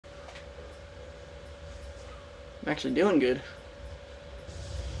I'm actually doing good.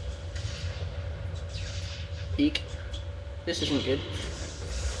 Eek. This isn't good.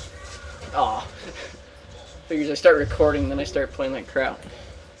 Aw. Figures I start recording, then I start playing like crap.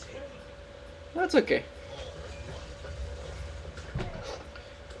 That's okay.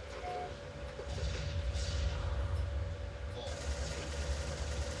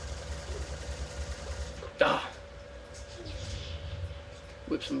 Ah.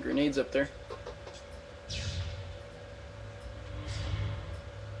 Whip some grenades up there.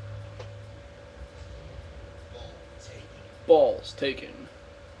 Balls taken.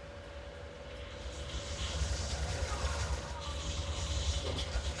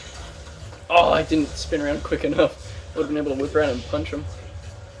 Oh, I didn't spin around quick enough. Would have been able to whip around and punch him.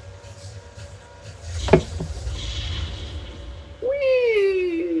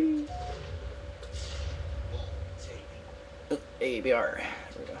 Whee! ABR. There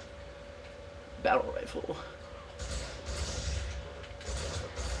we go. Battle rifle.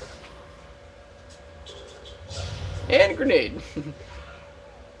 And a grenade.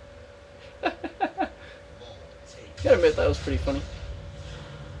 Gotta admit, that was pretty funny.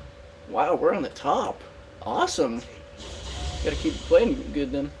 Wow, we're on the top. Awesome. Gotta keep playing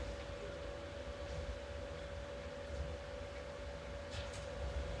good then.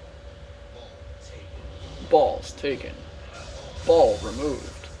 Balls taken. Ball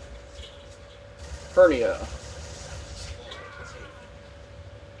removed. Hernia.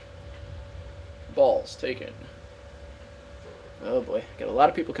 Balls taken. Oh boy, got a lot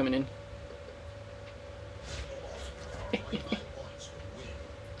of people coming in.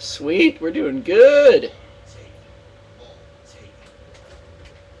 Sweet, we're doing good.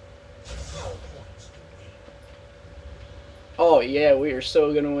 Oh yeah, we are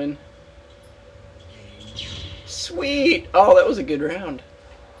so gonna win. Sweet! Oh, that was a good round.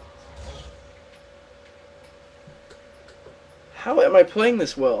 How am I playing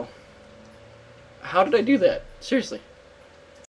this well? How did I do that? Seriously.